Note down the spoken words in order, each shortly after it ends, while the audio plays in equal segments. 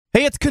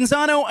Hey, it's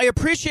Canzano. I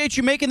appreciate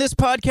you making this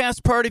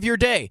podcast part of your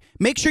day.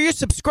 Make sure you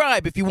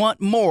subscribe if you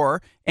want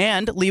more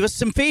and leave us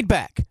some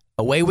feedback.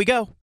 Away we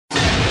go.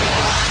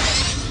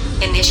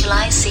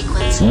 Initialize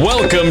sequence.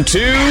 Welcome to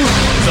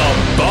The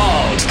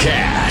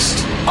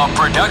Baldcast, a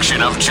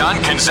production of John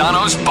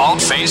Canzano's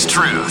Bald-Faced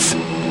Truth.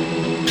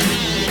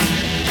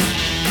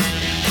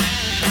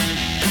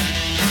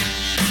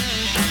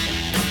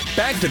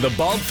 Back to The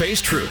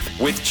Bald-Faced Truth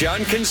with John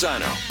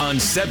Canzano on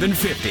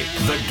 750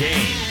 The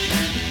Game.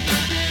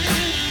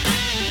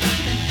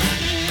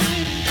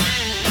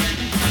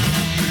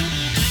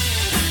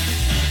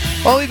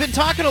 Well, we've been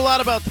talking a lot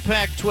about the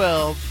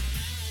Pac-12,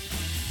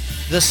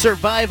 the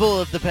survival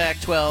of the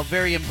Pac-12,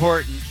 very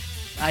important,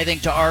 I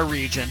think, to our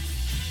region.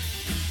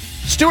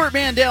 Stuart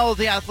Mandel of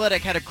The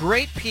Athletic had a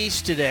great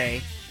piece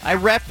today. I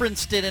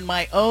referenced it in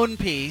my own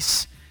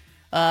piece,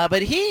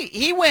 but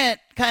he went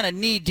kind of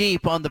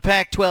knee-deep on the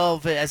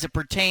Pac-12 as it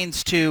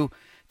pertains to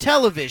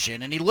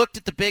television, and he looked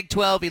at the Big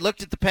 12, he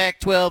looked at the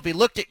Pac-12, he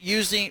looked at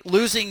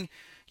losing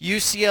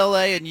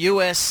UCLA and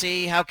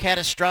USC. How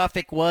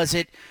catastrophic was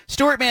it?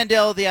 Stuart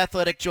Mandel of The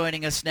Athletic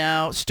joining us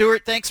now.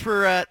 Stuart, thanks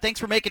for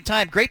making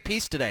time. Great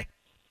piece today.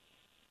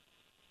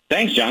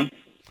 Thanks, John.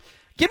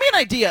 Give me an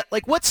idea,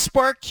 like what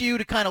sparked you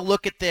to kind of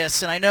look at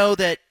this? And I know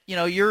that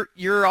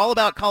you're all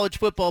about college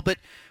football, but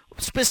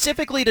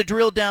specifically to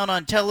drill down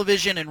on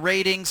television and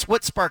ratings,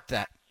 what sparked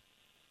that?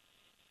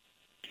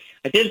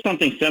 I did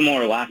something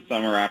similar last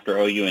summer after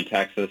OU and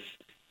Texas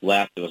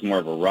left. It was more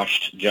of a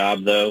rushed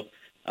job, though.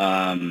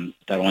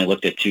 That only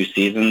looked at 2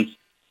 seasons.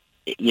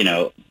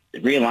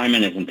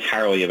 Realignment is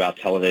entirely about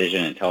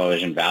television and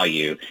television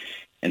value.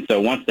 And so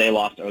once they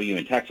lost OU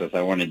and Texas,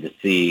 I wanted to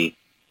see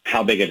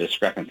how big a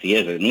discrepancy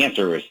is. And the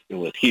answer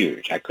was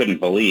huge. I couldn't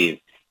believe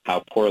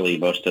how poorly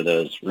most of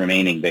those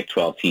remaining Big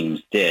 12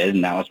 teams did.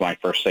 And that was my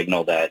first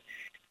signal that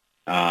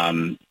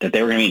that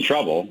they were going to be in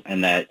trouble.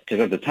 And that,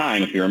 because at the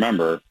time, if you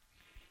remember,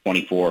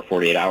 24,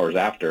 48 hours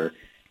after,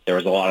 there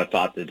was a lot of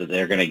thought that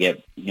they're going to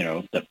get,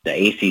 the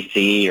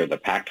ACC or the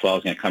Pac-12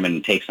 is going to come in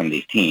and take some of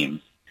these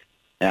teams.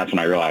 And that's when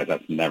I realized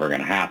that's never going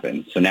to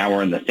happen. So now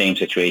we're in the same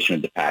situation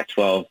with the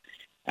Pac-12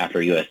 after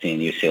USC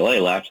and UCLA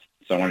left.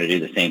 So I wanted to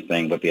do the same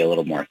thing, but be a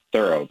little more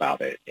thorough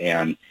about it.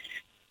 And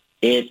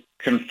it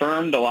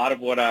confirmed a lot of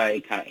what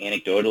I kind of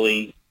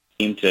anecdotally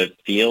seem to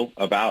feel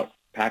about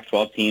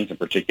Pac-12 teams, in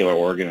particular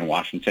Oregon and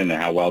Washington, and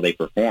how well they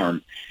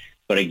perform.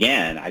 But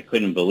again, I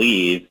couldn't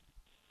believe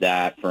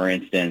that, for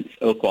instance,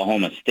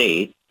 Oklahoma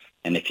State,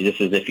 and if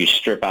you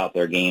strip out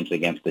their games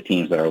against the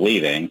teams that are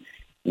leaving,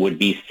 would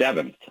be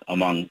 7th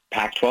among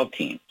Pac-12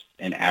 teams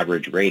in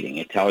average rating.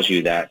 It tells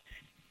you that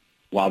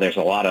while there's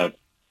a lot of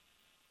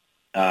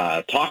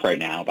talk right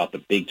now about the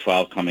Big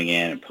 12 coming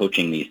in and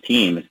poaching these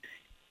teams,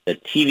 the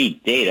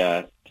TV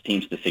data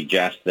seems to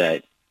suggest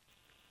that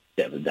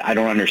I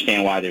don't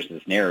understand why there's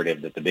this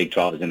narrative that the Big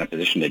 12 is in a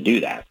position to do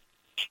that.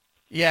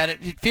 Yeah,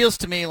 it feels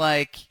to me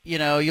like, you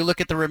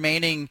look at the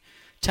remaining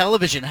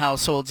television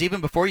households, even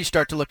before you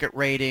start to look at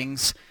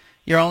ratings,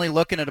 you're only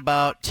looking at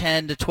about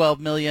 10 to 12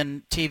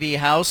 million TV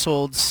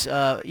households,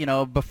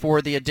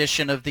 before the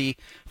addition of the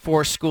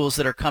 4 schools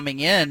that are coming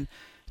in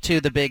to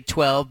the Big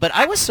 12. But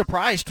I was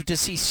surprised to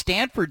see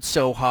Stanford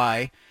so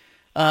high.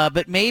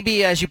 But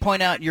maybe, as you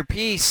point out in your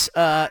piece,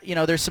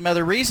 there's some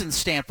other reasons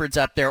Stanford's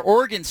up there.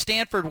 Oregon,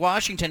 Stanford,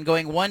 Washington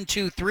going 1,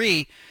 2,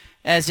 3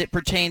 as it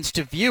pertains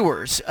to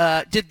viewers.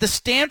 Did the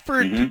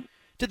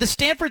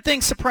Stanford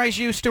thing surprise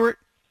you, Stuart?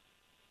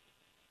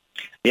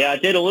 Yeah,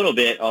 it did a little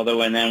bit,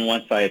 and then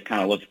once I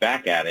kind of looked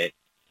back at it,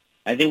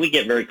 I think we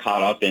get very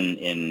caught up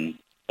in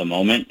the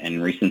moment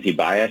and recency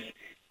bias.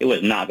 It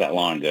was not that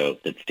long ago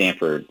that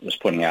Stanford was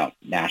putting out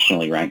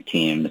nationally ranked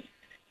teams,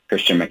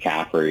 Christian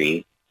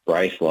McCaffrey,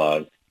 Bryce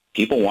Love.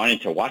 People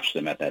wanted to watch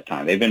them at that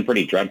time. They've been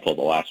pretty dreadful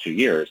the last few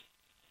years,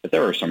 but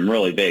there were some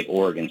really big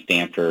Oregon,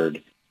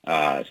 Stanford,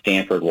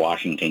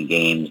 Washington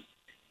games,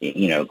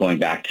 going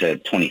back to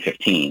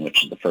 2015,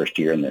 which is the first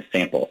year in this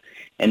sample.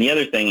 And the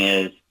other thing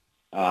is,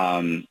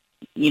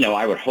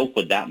 I would hope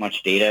with that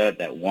much data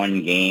that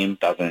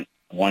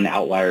one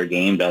outlier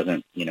game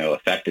doesn't,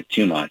 affect it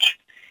too much.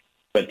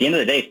 But at the end of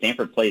the day,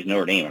 Stanford plays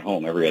Notre Dame at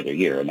home every other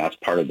year, and that's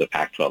part of the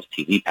Pac-12's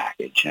TV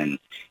package. And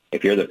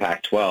if you're the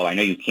Pac-12, I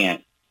know you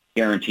can't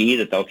guarantee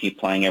that they'll keep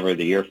playing every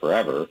other year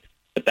forever,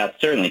 but that's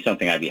certainly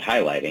something I'd be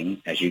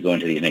highlighting as you go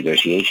into these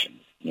negotiations.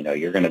 This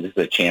is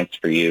a chance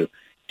for you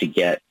to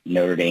get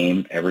Notre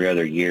Dame every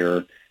other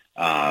year.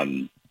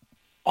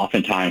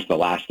 Oftentimes the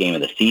last game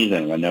of the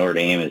season when Notre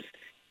Dame is,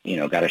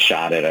 got a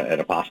shot at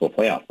a possible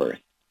playoff berth.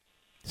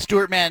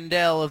 Stuart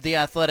Mandel of The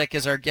Athletic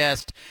is our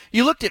guest.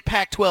 You looked at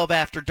Pac-12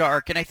 After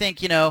Dark, and I think,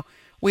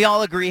 we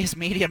all agree as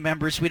media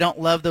members we don't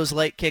love those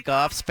late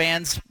kickoffs.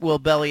 Fans will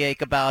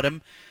bellyache about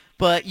them.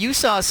 But you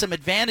saw some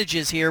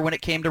advantages here when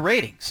it came to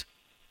ratings.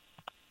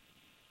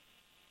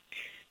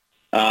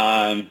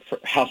 How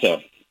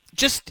so?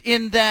 Just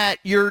in that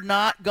you're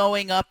not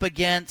going up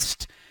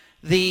against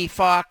the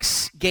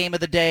Fox game of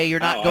the day. You're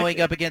not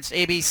going up against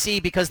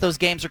ABC because those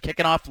games are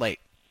kicking off late.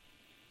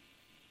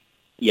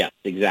 Yes,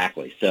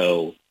 exactly.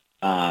 So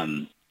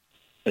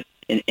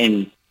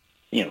and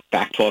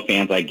Pac-12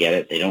 fans, I get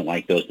it. They don't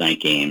like those night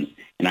games.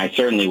 And I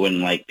certainly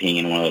wouldn't like being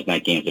in one of those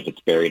night games if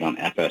it's buried on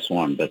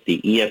FS1. But the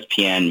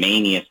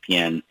main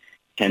ESPN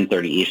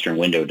 10:30 Eastern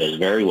window does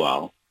very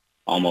well.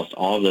 Almost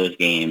all of those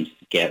games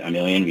get 1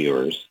 million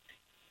viewers.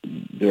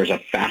 There's a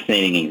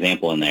fascinating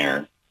example in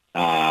there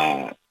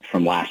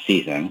from last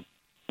season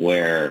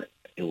where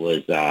it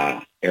was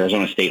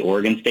Arizona State,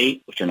 Oregon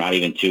State, which are not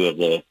even two of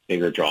the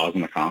bigger draws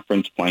in the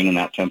conference, playing in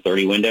that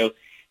 10:30 window,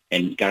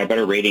 and got a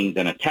better rating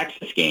than a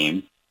Texas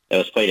game that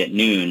was played at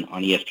noon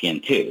on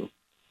ESPN2.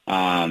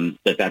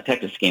 But that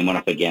Texas game went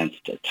up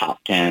against a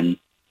top 10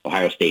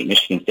 Ohio State,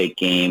 Michigan State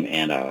game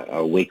and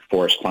a Wake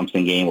Forest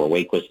Clemson game where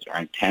Wake was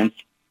ranked 10th.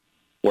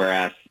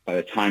 Whereas by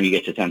the time you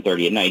get to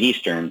 10:30 at night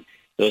Eastern,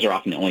 those are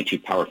often the only two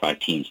Power 5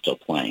 teams still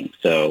playing.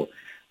 So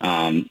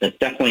that's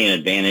definitely an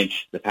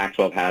advantage the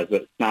Pac-12 has,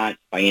 but it's not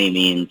by any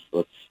means,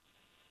 let's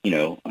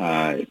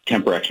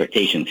temper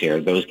expectations here.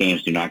 Those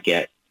games do not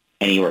get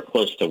anywhere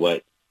close to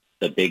what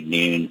the big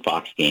noon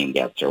Fox game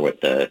gets or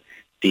what the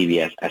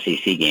CBS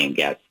SEC game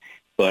gets.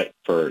 But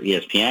for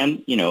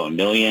ESPN, 1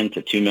 million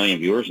to 2 million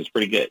viewers is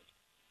pretty good.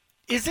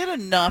 Is it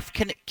enough?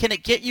 Can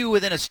it get you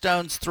within a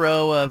stone's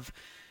throw of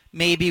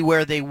maybe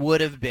where they would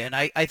have been?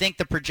 I think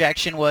the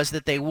projection was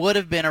that they would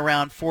have been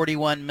around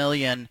 41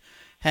 million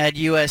had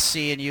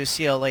USC and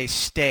UCLA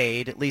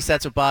stayed. At least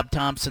that's what Bob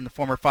Thompson, the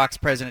former Fox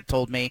president,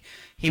 told me.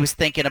 He was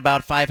thinking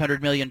about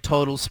 500 million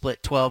total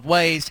split 12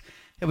 ways.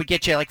 It would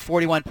get you like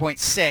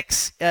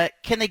 41.6.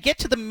 Can they get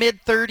to the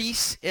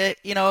mid-30s,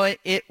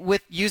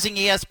 with using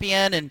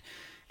ESPN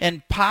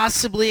and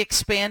possibly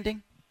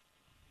expanding?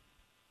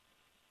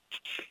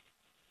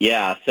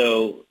 Yeah,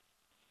 so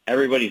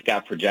everybody's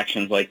got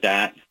projections like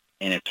that,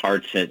 and it's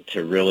hard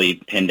to really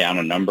pin down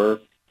a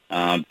number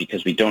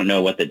because we don't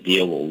know what the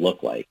deal will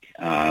look like.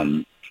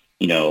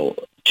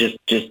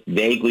 Just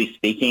vaguely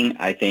speaking,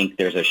 I think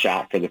there's a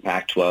shot for the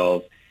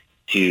Pac-12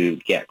 to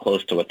get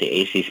close to what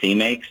the ACC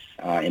makes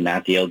in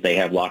that deal they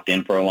have locked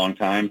in for a long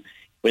time.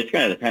 But it's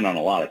going to depend on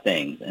a lot of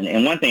things.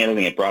 And one thing I don't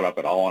think it brought up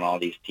at all in all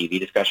these TV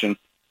discussions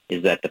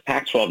is that the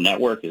Pac-12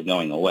 network is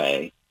going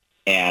away,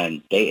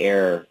 and they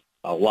air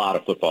a lot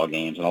of football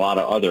games and a lot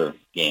of other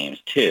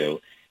games too.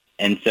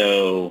 And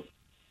so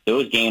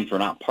those games were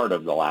not part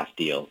of the last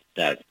deal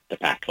that the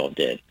Pac-12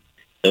 did.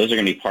 Those are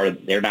going to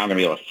be they're now going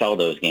to be able to sell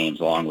those games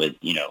along with,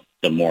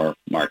 the more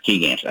marquee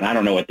games. And I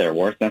don't know what they're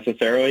worth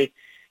necessarily,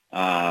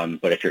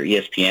 but if you're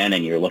ESPN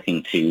and you're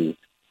looking to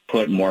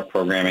put more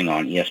programming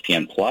on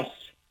ESPN Plus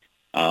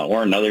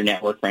or another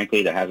network,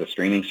 frankly, that has a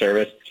streaming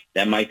service,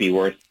 that might be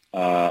worth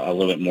a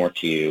little bit more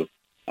to you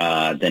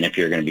than if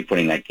you're going to be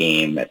putting that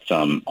game at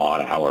some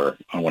odd hour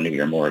on one of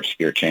your more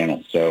obscure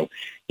channels. So,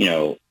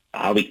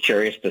 I'll be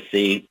curious to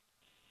see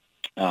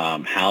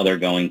how they're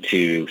going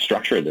to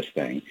structure this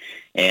thing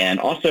and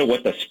also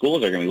what the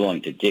schools are going to be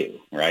willing to do,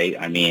 right?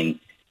 I mean,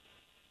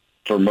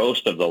 for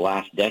most of the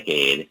last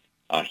decade,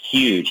 a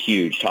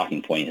huge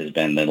talking point has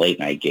been the late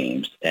night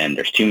games, and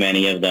there's too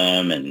many of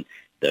them, and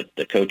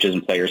the coaches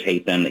and players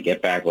hate them. They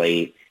get back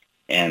late,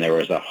 and there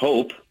was a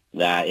hope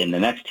that in the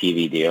next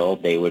TV deal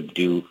they would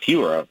do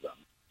fewer of them.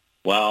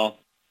 Well,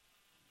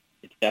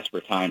 it's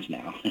desperate times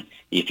now.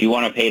 If you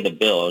want to pay the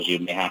bills, you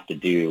may have to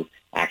do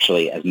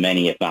actually as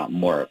many, if not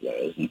more, of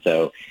those. And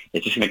so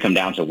it's just going to come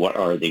down to what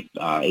are the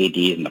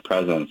ADs and the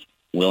presidents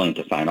willing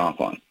to sign off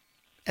on.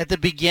 At the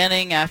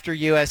beginning, after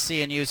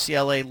USC and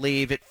UCLA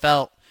leave, it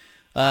felt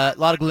a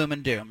lot of gloom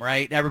and doom,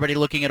 right? Everybody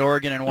looking at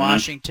Oregon and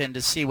Washington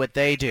to see what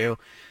they do.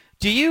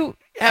 Do you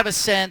have a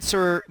sense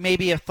or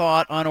maybe a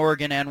thought on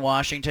Oregon and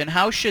Washington?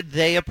 How should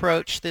they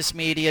approach this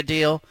media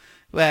deal,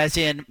 as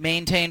in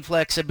maintain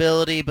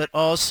flexibility, but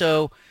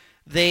also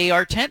they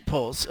are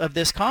tentpoles of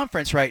this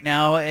conference right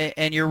now,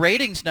 and your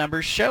ratings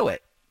numbers show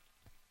it?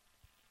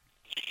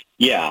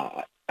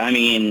 Yeah, I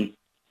mean,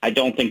 I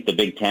don't think the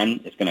Big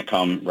Ten is going to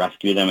come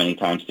rescue them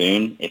anytime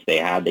soon. If they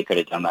had, they could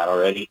have done that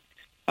already.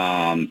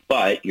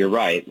 But you're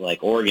right,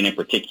 like Oregon in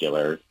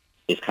particular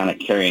is kind of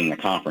carrying the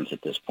conference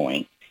at this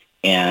point.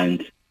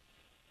 And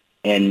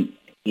are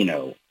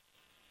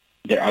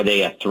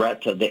they a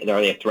threat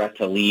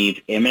to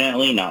leave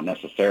imminently? Not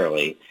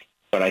necessarily.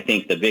 But I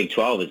think the Big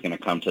 12 is going to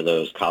come to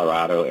those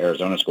Colorado,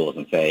 Arizona schools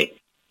and say,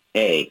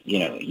 hey,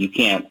 you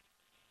can't,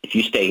 if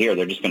you stay here,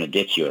 they're just going to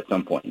ditch you at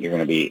some point. You're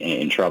going to be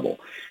in trouble.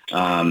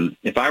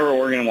 If I were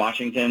Oregon and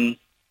Washington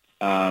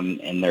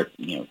and they're,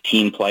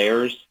 team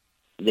players,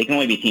 they can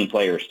only be team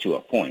players to a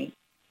point.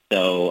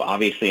 So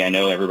obviously I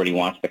know everybody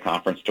wants the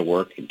conference to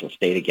work and to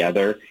stay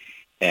together,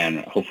 and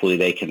hopefully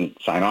they can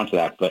sign on to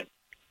that. But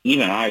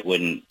even I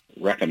wouldn't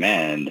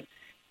recommend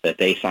that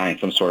they sign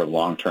some sort of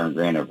long-term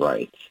grant of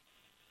rights.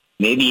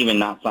 Maybe even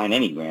not sign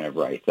any grant of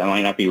rights. That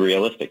might not be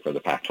realistic for the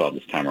Pac-12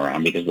 this time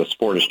around because the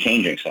sport is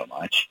changing so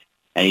much,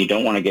 and you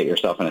don't want to get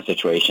yourself in a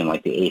situation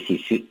like the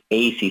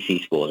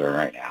ACC schools are in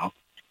right now.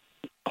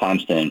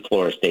 Clemson,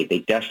 Florida State, they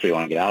desperately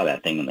want to get out of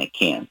that thing, and they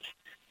can't.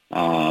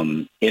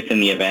 If in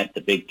the event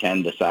the Big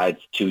Ten decides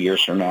 2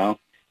 years from now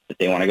that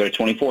they want to go to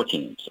 24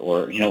 teams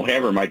or,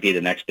 whatever might be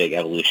the next big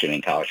evolution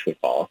in college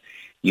football,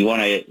 You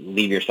want to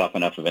leave yourself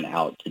enough of an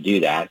out to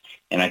do that,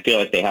 and I feel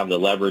like they have the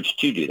leverage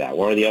to do that.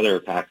 What are the other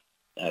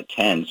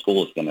Pac-10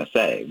 schools going to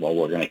say? Well,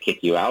 we're going to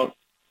kick you out?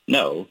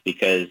 No,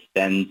 because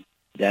then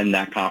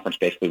that conference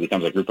basically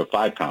becomes a group of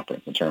 5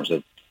 conference in terms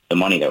of the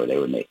money that they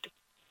would make.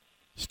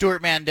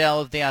 Stuart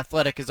Mandel of The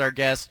Athletic is our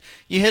guest.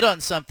 You hit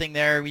on something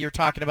there. You were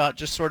talking about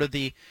just sort of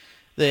the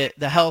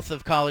health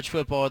of college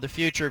football, or the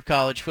future of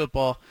college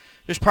football.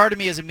 There's part of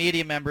me as a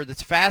media member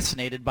that's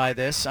fascinated by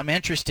this. I'm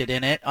interested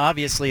in it.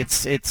 Obviously,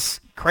 it's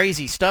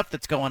crazy stuff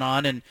that's going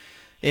on, and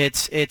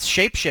it's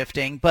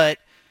shape-shifting. But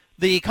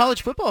the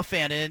college football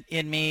fan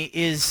in me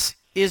is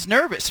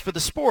nervous for the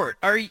sport.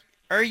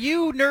 Are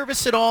you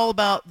nervous at all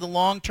about the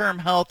long-term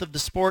health of the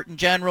sport in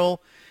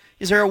general?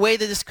 Is there a way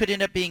that this could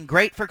end up being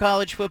great for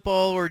college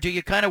football, or do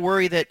you kind of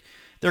worry that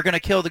they're going to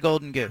kill the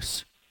golden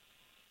goose?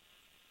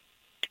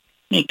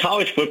 I mean,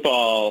 college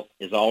football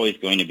is always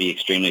going to be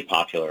extremely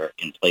popular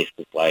in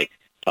places like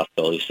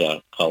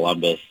Tuscaloosa,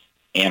 Columbus,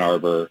 Ann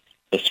Arbor,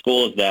 the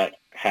schools that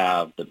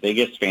have the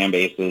biggest fan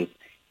bases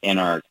and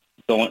are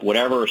going,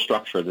 whatever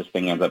structure this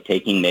thing ends up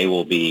taking, they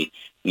will be,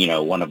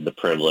 one of the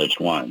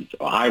privileged ones.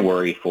 So I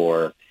worry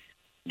for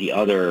the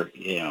other,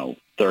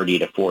 30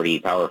 to 40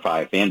 Power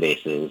 5 fan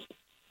bases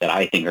that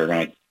I think are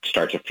going to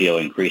start to feel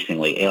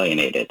increasingly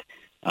alienated.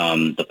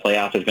 The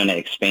playoff is going to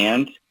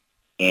expand,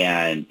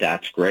 and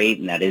that's great,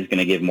 and that is going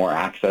to give more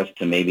access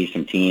to maybe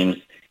some teams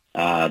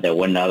that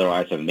wouldn't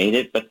otherwise have made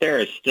it. But there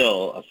is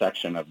still a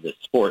section of the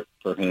sport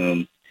for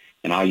whom,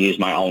 and I'll use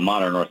my alma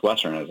mater,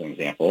 Northwestern, as an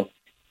example,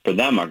 for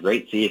them a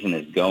great season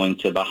is going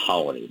to the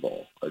Holiday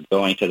Bowl or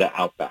going to the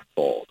Outback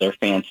Bowl. Their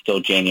fans still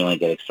genuinely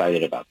get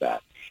excited about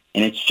that.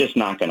 And it's just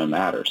not going to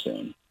matter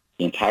soon.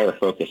 The entire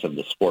focus of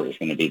the sport is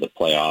going to be the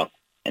playoff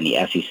and the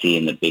SEC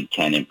and the Big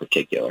Ten in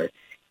particular.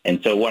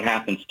 And so what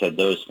happens to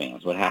those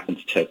fans? What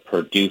happens to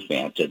Purdue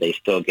fans? Do they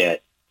still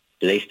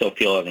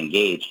feel as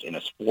engaged in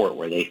a sport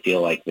where they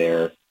feel like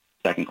they're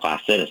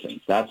second-class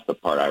citizens? That's the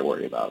part I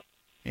worry about.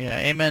 Yeah,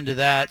 amen to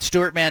that.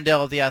 Stuart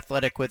Mandel of The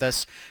Athletic with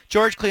us.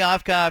 George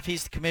Kliavkoff,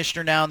 he's the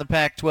commissioner now in the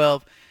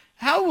Pac-12.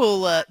 How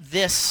will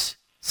this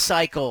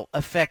cycle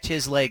affect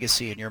his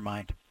legacy in your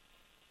mind?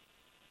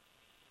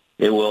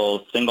 It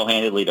will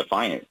single-handedly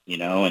define it,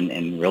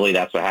 and really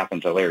that's what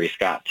happened to Larry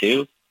Scott,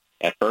 too.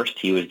 At first,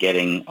 he was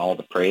getting all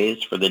the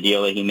praise for the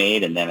deal that he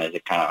made, and then as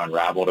it kind of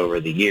unraveled over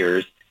the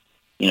years,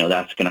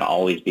 that's going to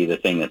always be the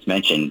thing that's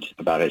mentioned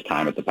about his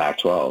time at the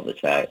Pac-12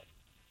 is that,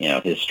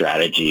 his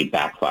strategy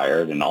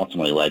backfired and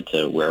ultimately led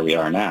to where we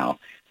are now.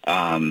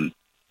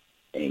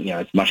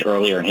 It's much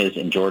earlier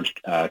in George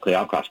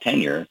Kliavkoff's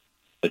tenure,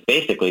 but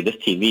basically this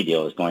TV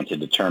deal is going to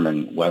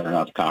determine whether or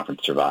not the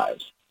conference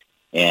survives.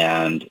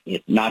 And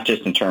it's not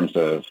just in terms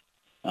of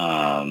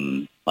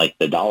like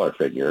the dollar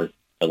figure,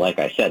 but like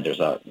I said, there's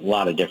a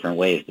lot of different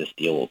ways this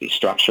deal will be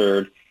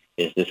structured.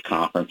 Is this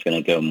conference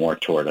going to go more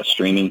toward a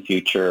streaming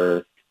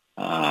future?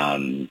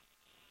 Any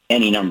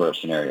number of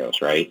scenarios,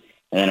 right?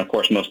 And then, of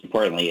course, most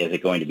importantly, is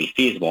it going to be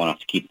feasible enough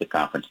to keep the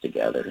conference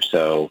together?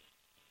 So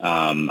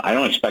I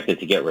don't expect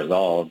it to get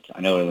resolved. I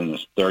know in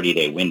this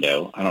 30-day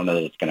window. I don't know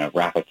that it's going to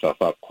wrap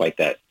itself up quite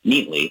that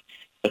neatly,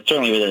 but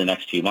certainly within the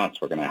next few months,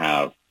 we're going to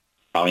have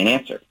probably an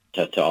answer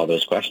to all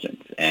those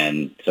questions.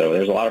 And so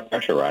there's a lot of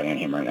pressure riding on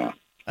him right now.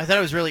 I thought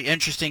it was really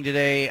interesting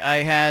today. I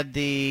had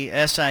the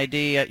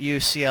SID at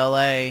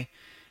UCLA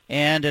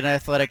and an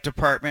athletic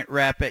department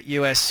rep at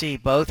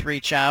USC both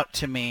reach out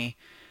to me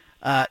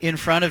in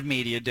front of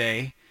Media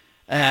Day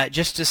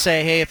just to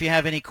say, hey, if you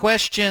have any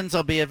questions,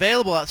 I'll be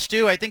available.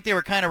 Stu, I think they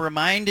were kind of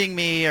reminding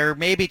me or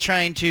maybe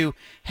trying to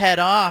head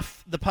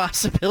off the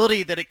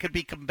possibility that it could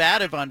be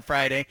combative on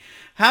Friday.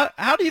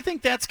 How do you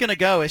think that's going to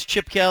go as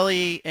Chip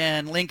Kelly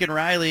and Lincoln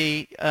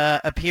Riley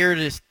appear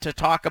to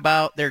talk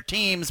about their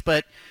teams,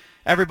 but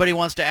everybody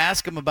wants to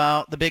ask them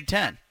about the Big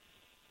Ten?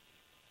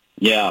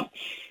 Yeah,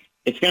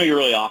 it's going to be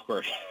really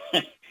awkward.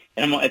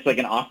 And it's like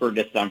an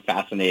awkwardness that I'm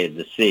fascinated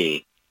to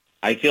see.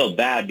 I feel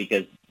bad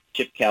because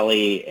Chip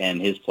Kelly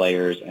and his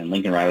players and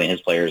Lincoln Riley and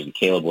his players and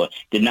Caleb Williams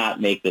did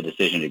not make the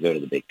decision to go to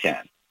the Big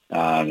Ten.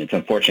 It's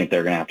unfortunate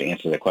they're going to have to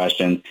answer the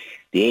questions.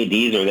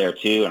 The ADs are there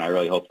too, and I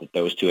really hope that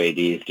those two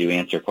ADs do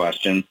answer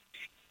questions.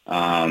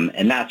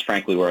 And that's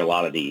frankly where a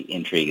lot of the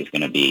intrigue is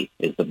going to be,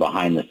 is the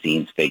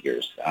behind-the-scenes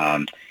figures.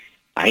 I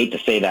hate to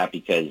say that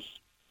because,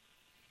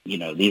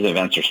 these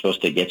events are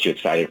supposed to get you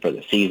excited for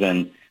the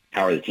season.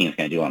 How are the teams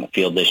going to do on the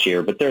field this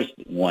year? But there's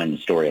one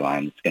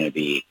storyline that's going to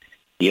be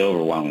the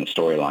overwhelming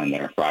storyline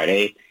there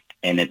Friday.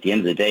 And at the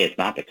end of the day, it's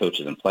not the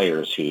coaches and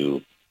players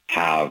who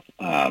have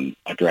a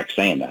direct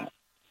say in that.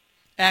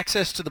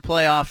 Access to the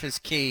playoff is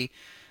key.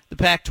 The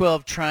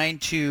Pac-12 trying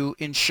to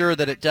ensure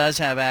that it does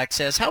have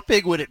access. How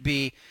big would it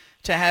be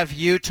to have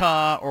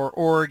Utah or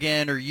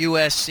Oregon or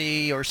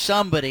USC or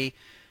somebody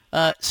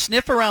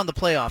sniff around the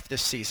playoff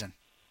this season?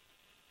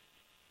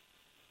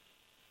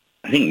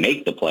 I think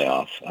make the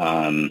playoff.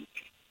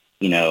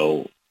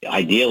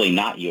 Ideally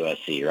not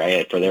USC,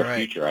 right? For their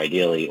future,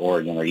 ideally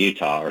Oregon or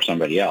Utah or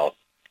somebody else.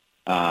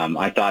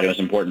 I thought it was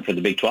important for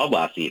the Big 12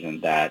 last season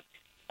that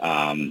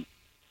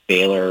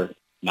Baylor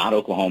not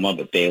Oklahoma,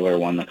 but Baylor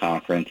won the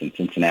conference, and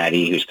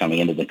Cincinnati, who's coming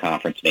into the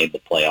conference, made the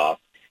playoff.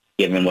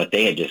 Given what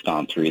they had just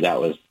gone through,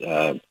 that was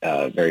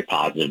a very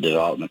positive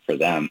development for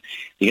them.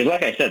 Because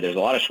like I said, there's a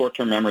lot of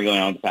short-term memory going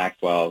on with the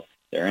Pac-12.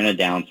 They're in a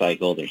down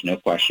cycle. There's no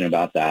question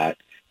about that.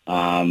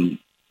 And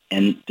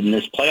in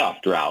this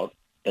playoff drought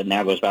that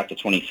now goes back to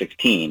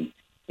 2016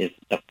 is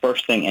the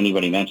first thing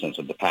anybody mentions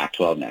with the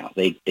Pac-12 now.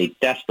 They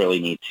desperately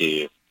need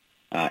to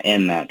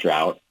end that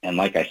drought. And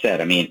like I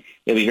said, I mean,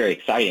 it'll be very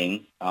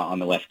exciting on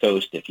the West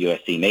Coast if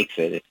USC makes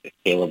it, if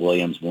Caleb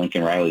Williams,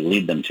 Lincoln Riley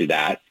lead them to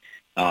that.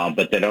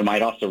 But that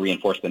might also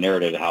reinforce the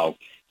narrative of how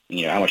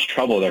much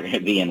trouble they're going to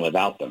be in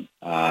without them.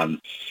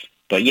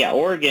 But yeah,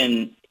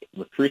 Oregon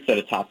recruits at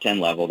a top 10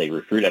 level. They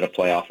recruit at a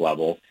playoff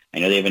level. I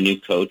know they have a new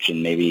coach,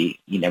 and maybe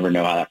you never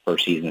know how that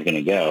first season is going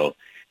to go.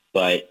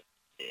 But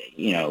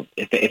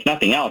if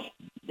nothing else,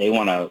 you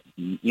want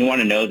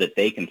to know that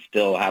they can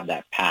still have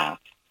that path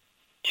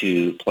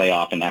to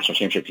playoff and national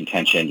championship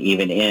contention,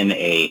 even in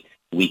a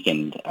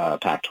weakened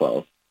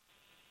Pac-12.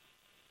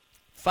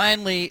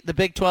 Finally, the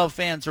Big 12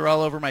 fans are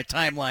all over my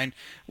timeline.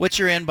 What's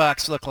your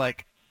inbox look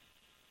like?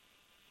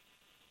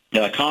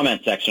 The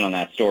comment section on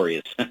that story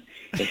is,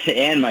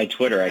 and my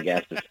Twitter, I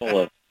guess, is full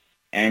of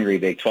angry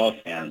Big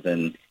 12 fans.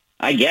 And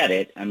I get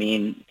it. I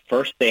mean,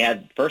 first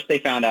they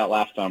found out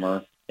last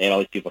summer. They had all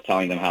these people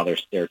telling them how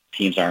their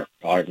teams aren't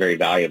very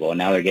valuable, and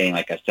now they're getting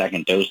like a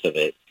second dose of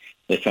it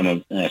with some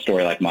of a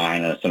story like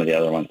mine and some of the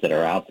other ones that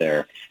are out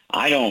there.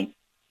 First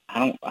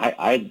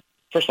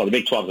of all, the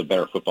Big 12 is a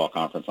better football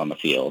conference on the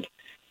field.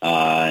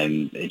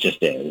 It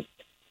just is.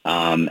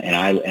 And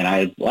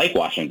I like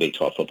watching Big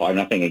 12 football. I have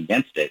nothing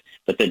against it,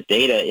 but the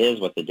data is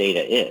what the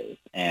data is.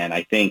 And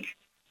I think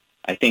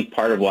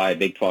part of why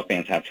Big 12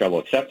 fans have trouble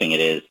accepting it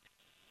is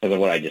because of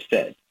what I just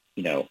said.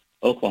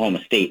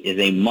 Oklahoma State is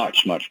a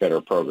much, much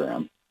better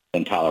program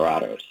than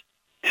Colorado's.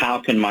 How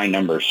can my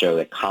numbers show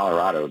that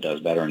Colorado does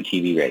better in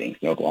TV ratings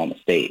than Oklahoma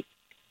State?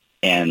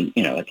 And,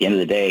 at the end of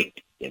the day,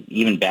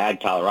 even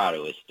bad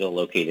Colorado is still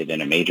located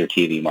in a major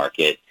TV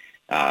market,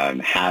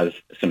 has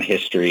some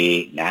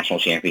history, national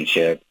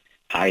championship,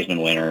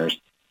 Heisman winners.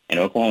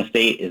 And Oklahoma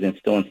State is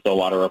still in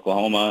Stillwater,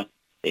 Oklahoma.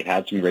 They've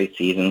had some great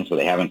seasons, but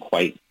they haven't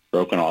quite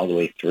broken all the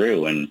way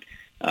through. And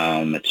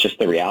it's just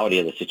the reality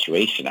of the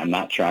situation. I'm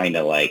not trying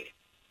to,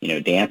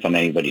 dance on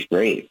anybody's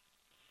grave.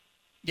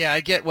 Yeah,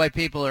 I get why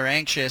people are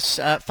anxious.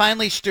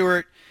 Finally,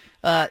 Stuart,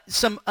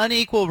 some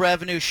unequal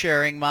revenue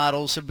sharing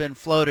models have been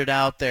floated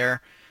out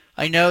there.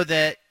 I know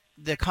that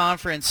the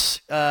conference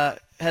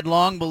had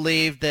long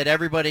believed that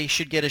everybody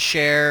should get a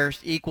share,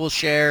 equal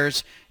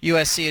shares.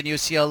 USC and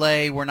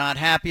UCLA were not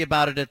happy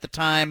about it at the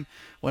time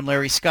when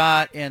Larry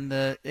Scott and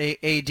the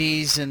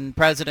ADs and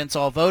presidents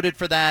all voted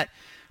for that.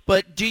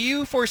 But do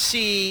you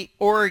foresee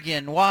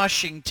Oregon,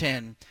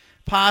 Washington,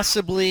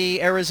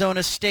 possibly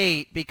Arizona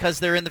State, because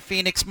they're in the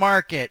Phoenix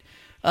market,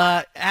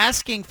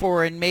 asking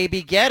for and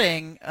maybe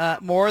getting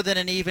more than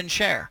an even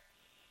share?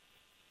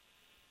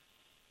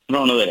 I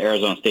don't know that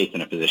Arizona State's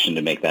in a position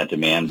to make that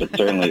demand, but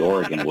certainly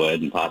Oregon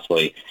would, and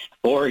possibly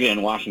Oregon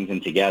and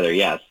Washington together,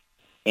 yes.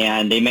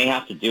 And they may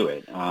have to do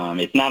it.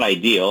 It's not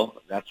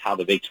ideal. That's how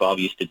the Big 12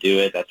 used to do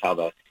it. That's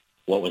how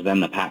what was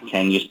then the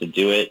Pac-10 used to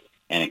do it,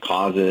 and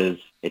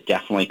it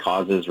definitely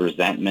causes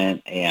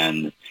resentment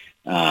and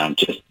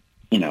just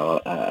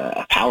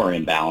a power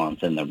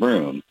imbalance in the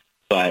room.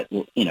 But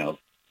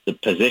the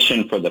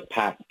position for the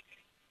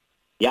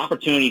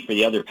opportunity for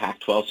the other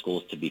Pac-12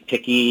 schools to be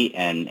picky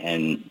and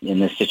in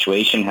this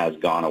situation has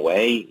gone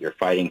away. You're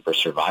fighting for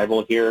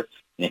survival here.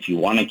 And if you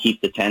want to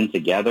keep the 10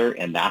 together,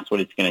 and that's what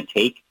it's going to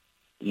take,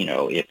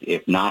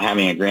 if not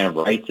having a grant of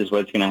rights is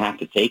what it's going to have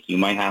to take, you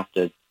might have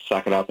to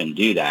suck it up and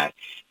do that.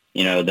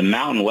 The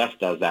Mountain West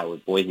does that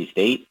with Boise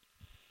State.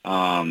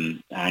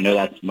 I know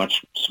that's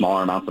much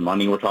smaller amounts of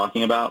money we're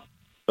talking about,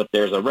 but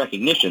there's a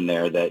recognition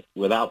there that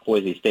without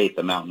Boise State,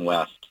 the Mountain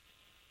West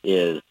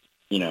is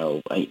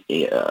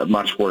a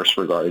much worse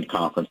regarded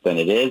conference than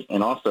it is,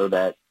 and also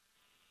that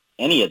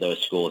any of those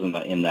schools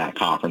in that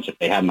conference, if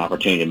they had an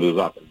opportunity to move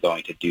up, are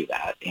going to do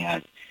that.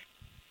 And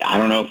I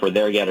don't know if we're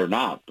there yet or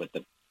not, but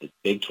the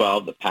Big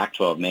 12, the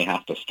Pac-12 may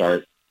have to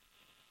start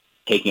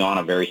taking on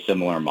a very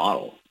similar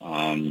model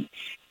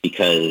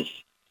because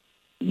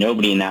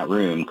nobody in that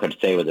room could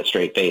say with a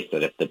straight face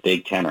that if the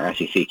Big 10 or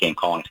SEC came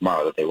calling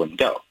tomorrow that they wouldn't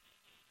go.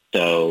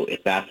 So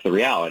if that's the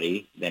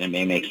reality, then it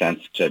may make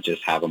sense to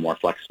just have a more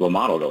flexible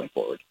model going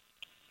forward.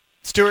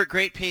 Stuart,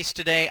 great piece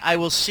today. I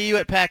will see you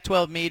at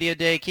Pac-12 Media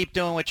Day. Keep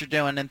doing what you're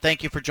doing, and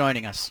thank you for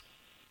joining us.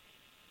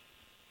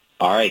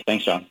 All right.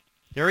 Thanks, John.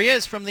 There he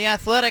is from The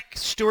Athletic.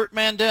 Stuart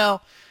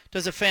Mandel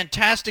does a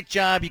fantastic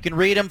job. You can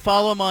read him,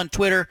 follow him on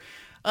Twitter.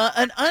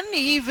 An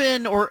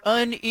uneven or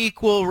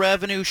unequal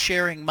revenue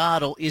sharing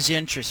model is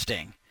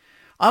interesting.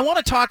 I want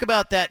to talk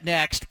about that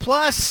next.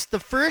 Plus, the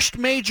first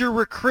major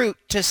recruit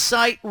to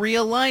cite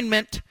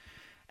realignment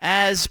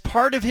as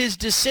part of his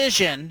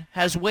decision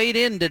has weighed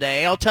in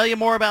today. I'll tell you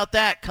more about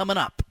that coming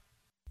up.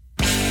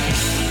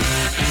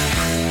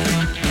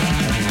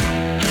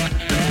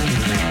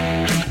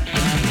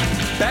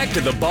 back to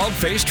the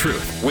Bald-Faced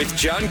Truth with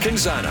John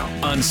Canzano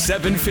on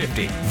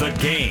 750 The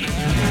Game.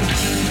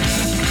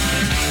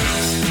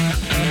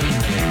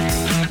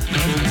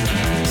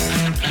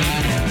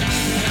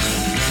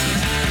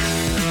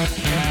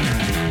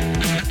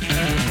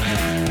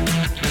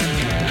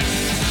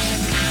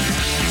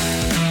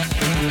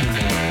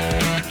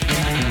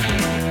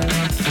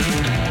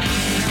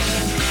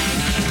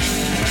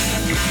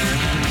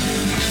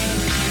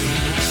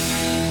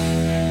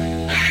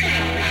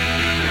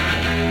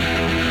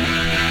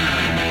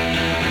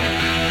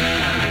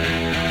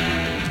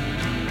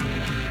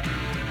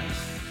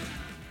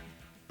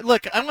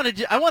 Look,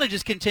 I want to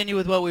just continue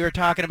with what we were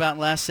talking about in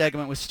last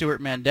segment with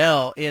Stewart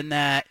Mandel, in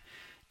that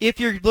if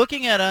you're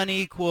looking at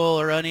unequal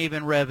or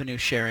uneven revenue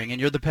sharing and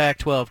you're the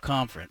Pac-12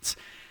 conference,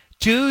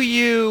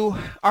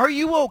 are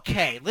you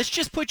okay? Let's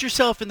just put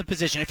yourself in the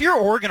position. If you're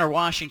Oregon or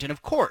Washington,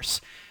 of course,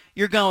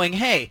 you're going,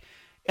 hey,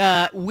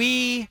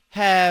 we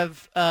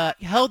have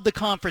held the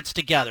conference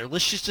together.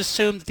 Let's just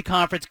assume that the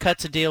conference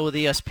cuts a deal with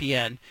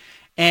ESPN,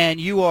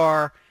 and you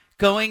are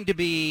going to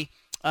be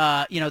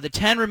the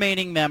 10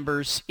 remaining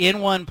members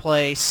in one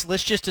place.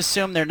 Let's just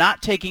assume they're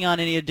not taking on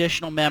any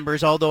additional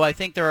members, although I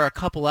think there are a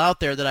couple out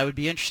there that I would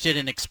be interested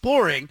in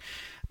exploring.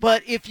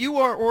 But if you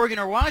are Oregon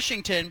or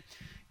Washington,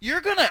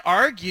 you're going to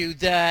argue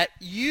that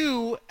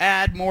you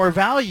add more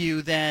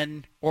value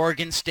than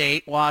Oregon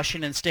State,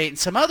 Washington State, and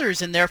some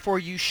others, and therefore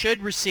you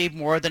should receive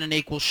more than an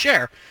equal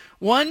share.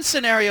 One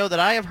scenario that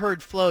I have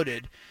heard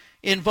floated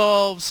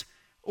involves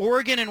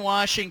Oregon and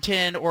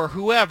Washington or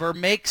whoever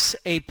makes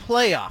a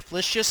playoff.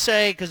 Let's just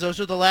say, because those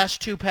are the last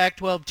two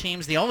Pac-12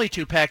 teams, the only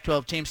two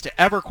Pac-12 teams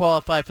to ever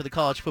qualify for the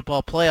College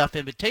Football Playoff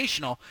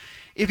Invitational.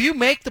 If you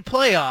make the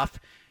playoff,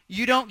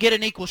 you don't get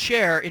an equal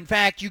share. In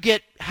fact, you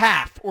get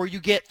half or you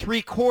get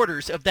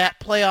 3/4 of that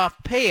playoff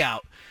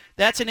payout.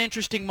 That's an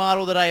interesting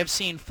model that I have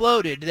seen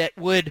floated that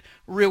would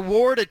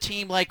reward a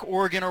team like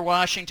Oregon or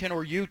Washington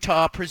or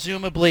Utah,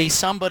 presumably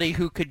somebody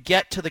who could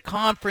get to the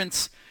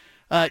conference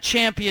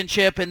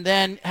championship and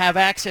then have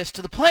access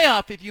to the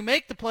playoff. If you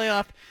make the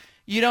playoff,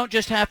 you don't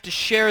just have to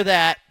share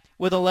that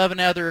with 11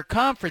 other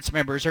conference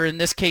members, or in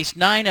this case,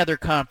 9 other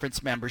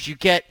conference members. You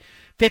get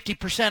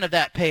 50% of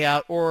that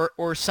payout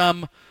or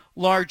some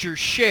larger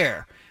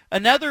share.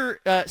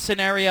 Another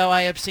scenario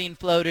I have seen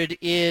floated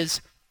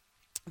is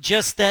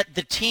just that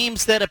the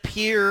teams that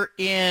appear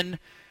in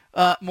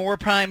more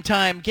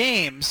primetime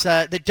games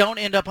that don't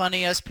end up on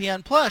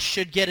ESPN Plus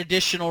should get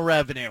additional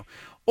revenue.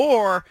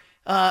 Or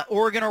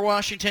Oregon or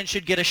Washington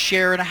should get a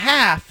share and a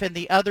half, and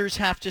the others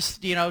have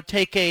to,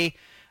 take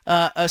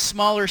a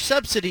smaller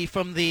subsidy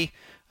from the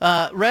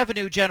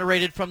revenue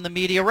generated from the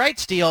media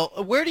rights deal.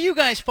 Where do you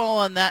guys fall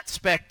on that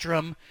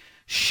spectrum?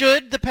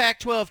 Should the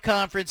Pac-12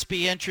 conference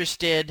be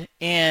interested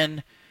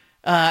in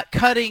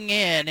cutting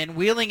in and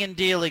wheeling and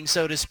dealing,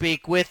 so to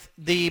speak, with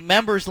the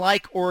members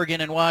like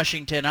Oregon and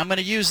Washington? I'm going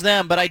to use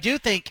them, but I do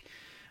think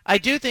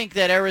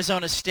that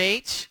Arizona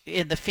State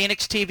in the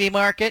Phoenix TV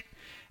market,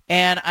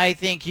 and I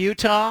think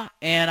Utah,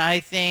 and I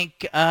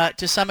think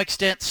to some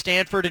extent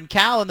Stanford and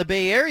Cal in the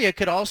Bay Area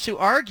could also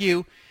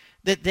argue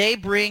that they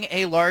bring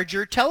a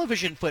larger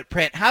television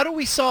footprint. How do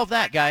we solve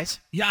that, guys?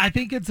 Yeah, I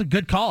think it's a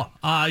good call.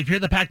 If you're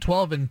the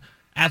Pac-12, and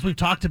as we've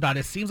talked about,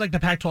 it seems like the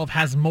Pac-12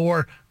 has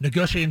more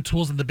negotiating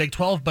tools than the Big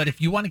 12, but if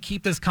you want to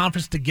keep this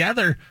conference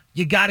together,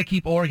 you got to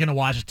keep Oregon and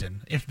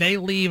Washington. If they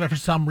leave for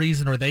some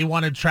reason or they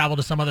want to travel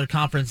to some other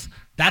conference,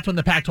 that's when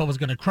the Pac-12 is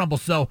going to crumble.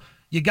 So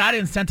you got to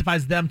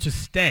incentivize them to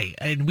stay.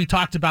 And we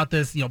talked about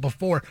this,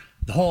 before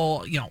the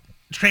whole,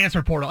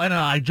 transfer portal. And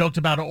I joked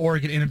about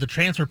Oregon entered the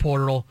transfer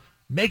portal.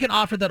 Make an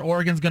offer that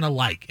Oregon's going to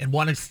like and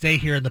want to stay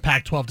here in the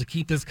Pac-12 to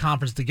keep this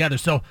conference together.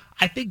 So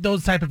I think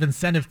those type of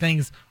incentive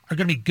things are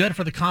going to be good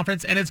for the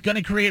conference, and it's going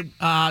to create,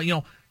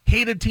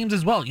 hated teams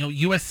as well.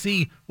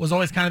 USC was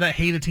always kind of that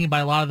hated team by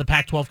a lot of the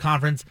Pac-12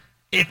 conference.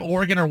 If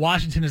Oregon or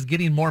Washington is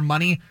getting more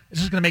money, it's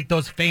just going to make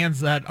those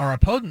fans that are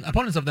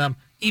opponents of them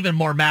even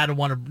more mad and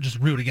want to just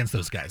root against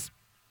those guys.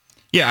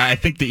 Yeah, I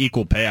think the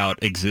equal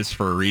payout exists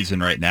for a reason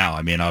right now.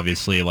 I mean,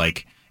 obviously,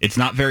 it's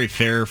not very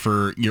fair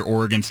for your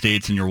Oregon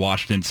states and your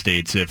Washington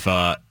states if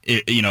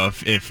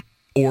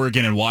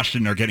Oregon and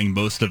Washington are getting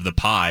most of the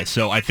pie.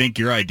 So I think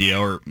your idea,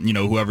 or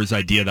whoever's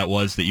idea that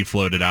was that you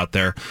floated out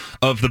there,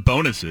 of the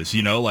bonuses,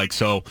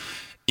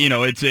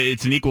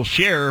 it's an equal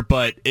share.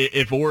 But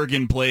if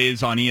Oregon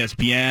plays on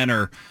ESPN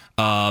or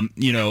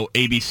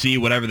ABC,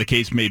 whatever the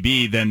case may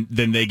be, then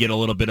they get a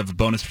little bit of a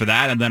bonus for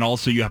that. And then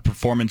also you have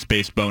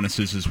performance-based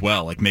bonuses as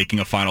well, like making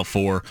a Final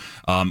Four,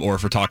 or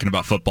if we're talking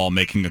about football,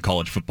 making a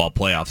college football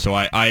playoff. So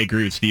I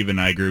agree with Steven.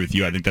 I agree with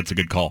you. I think that's a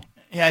good call.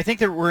 Yeah, I think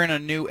that we're in a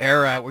new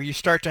era where you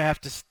start to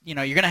have to, you're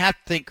going to have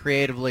to think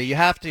creatively. You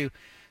have to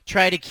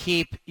try to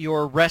keep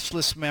your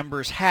restless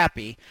members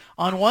happy.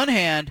 On one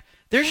hand,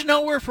 there's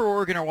nowhere for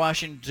Oregon or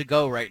Washington to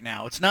go right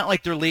now. It's not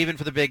like they're leaving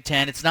for the Big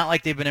Ten. It's not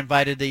like they've been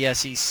invited to the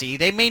SEC.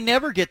 They may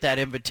never get that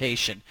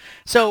invitation.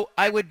 So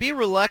I would be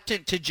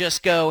reluctant to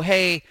just go,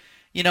 hey,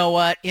 you know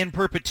what, in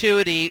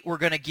perpetuity, we're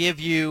going to give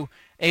you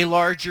a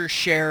larger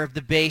share of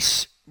the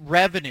base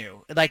revenue.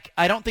 Like,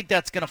 I don't think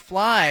that's going to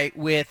fly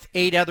with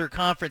 8 other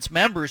conference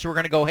members who are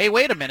going to go, hey,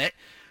 wait a minute,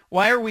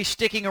 why are we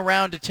sticking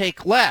around to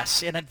take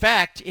less? And in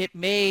fact, it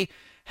may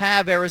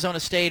have Arizona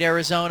State,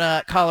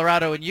 Arizona,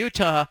 Colorado, and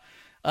Utah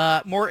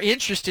more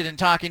interested in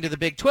talking to the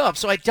Big 12.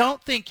 So I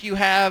don't think you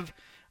have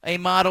a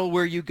model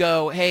where you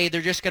go, hey, they're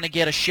just going to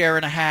get a share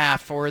and a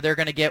half, or they're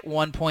going to get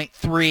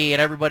 1.3,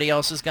 and everybody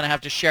else is going to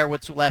have to share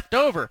what's left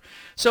over.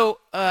 So,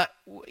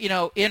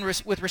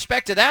 with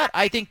respect to that,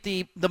 I think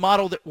the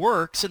model that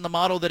works and the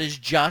model that is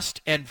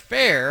just and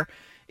fair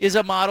is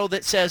a model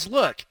that says,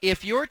 look,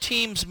 if your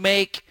teams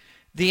make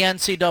the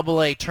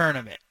NCAA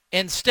tournament,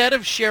 instead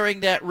of sharing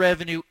that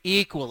revenue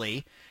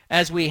equally,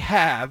 as we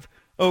have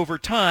over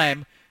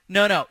time,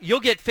 no,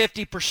 you'll get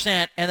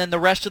 50%, and then the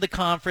rest of the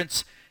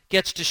conference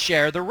gets to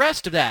share the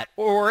rest of that.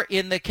 Or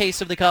in the case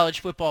of the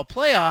college football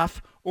playoff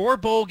or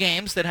bowl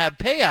games that have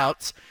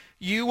payouts,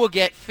 you will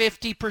get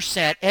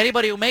 50%.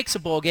 Anybody who makes a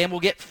bowl game will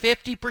get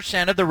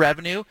 50% of the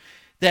revenue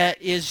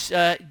that is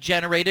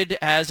generated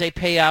as a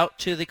payout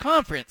to the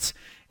conference.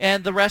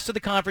 And the rest of the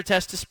conference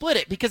has to split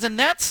it. Because in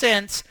that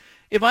sense,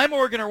 if I'm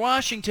Oregon or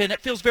Washington,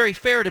 it feels very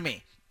fair to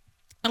me.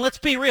 And let's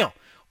be real.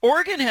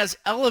 Oregon has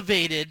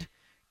elevated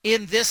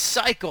in this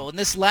cycle, in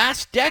this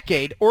last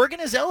decade,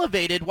 Oregon has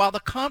elevated while the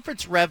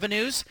conference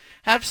revenues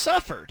have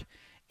suffered.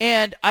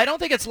 And I don't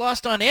think it's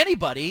lost on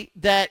anybody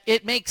that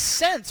it makes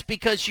sense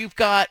because you've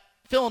got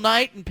Phil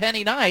Knight and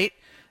Penny Knight,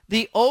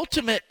 the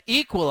ultimate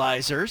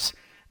equalizers.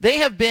 They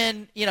have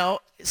been,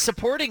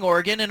 supporting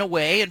Oregon in a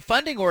way and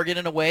funding Oregon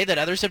in a way that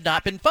others have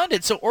not been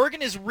funded. So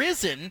Oregon has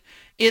risen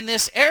in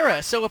this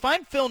era. So if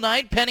I'm Phil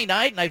Knight, Penny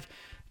Knight, and I've,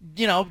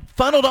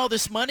 funneled all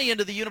this money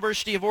into the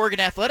University of Oregon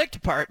Athletic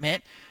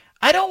Department,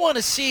 I don't want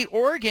to see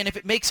Oregon, if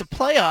it makes a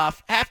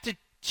playoff, have to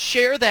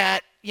share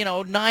that,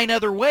 9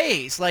 other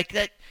ways. Like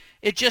that,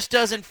 it just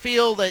doesn't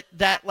feel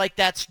that like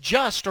that's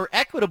just or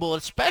equitable,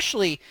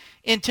 especially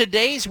in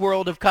today's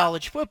world of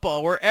college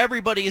football, where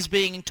everybody is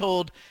being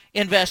told,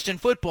 invest in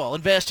football,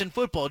 invest in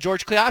football.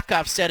 George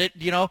Kliavkoff said it,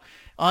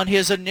 on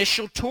his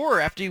initial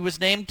tour after he was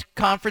named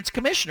conference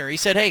commissioner. He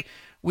said, hey,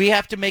 we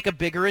have to make a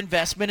bigger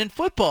investment in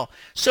football.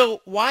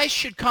 So why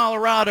should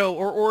Colorado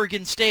or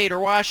Oregon State or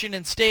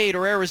Washington State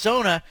or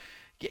Arizona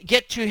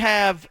get to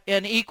have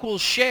an equal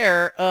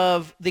share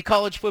of the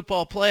college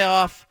football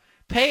playoff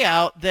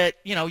payout that,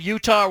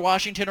 Utah or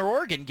Washington or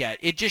Oregon get?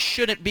 It just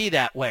shouldn't be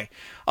that way.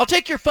 I'll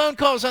take your phone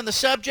calls on the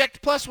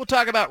subject, plus we'll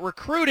talk about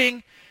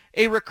recruiting.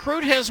 A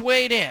recruit has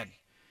weighed in.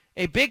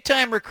 A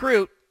big-time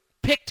recruit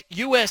picked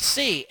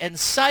USC and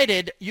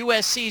cited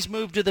USC's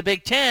move to the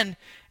Big Ten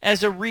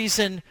as a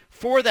reason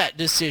for that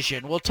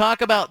decision. We'll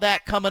talk about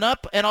that coming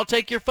up, and I'll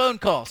take your phone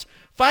calls.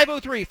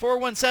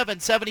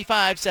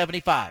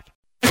 503-417-7575.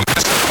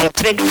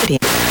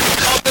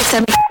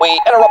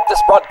 We interrupt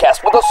this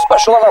broadcast with a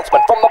special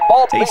announcement from the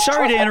Bald Face. Hey,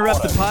 sorry to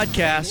interrupt the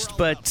podcast,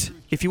 but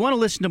if you want to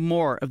listen to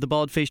more of the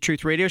Bald Face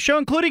Truth Radio Show,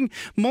 including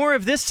more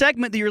of this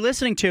segment that you're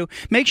listening to,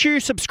 make sure you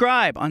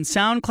subscribe on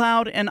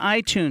SoundCloud and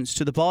iTunes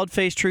to the Bald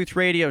Face Truth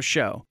Radio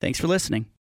Show. Thanks for listening.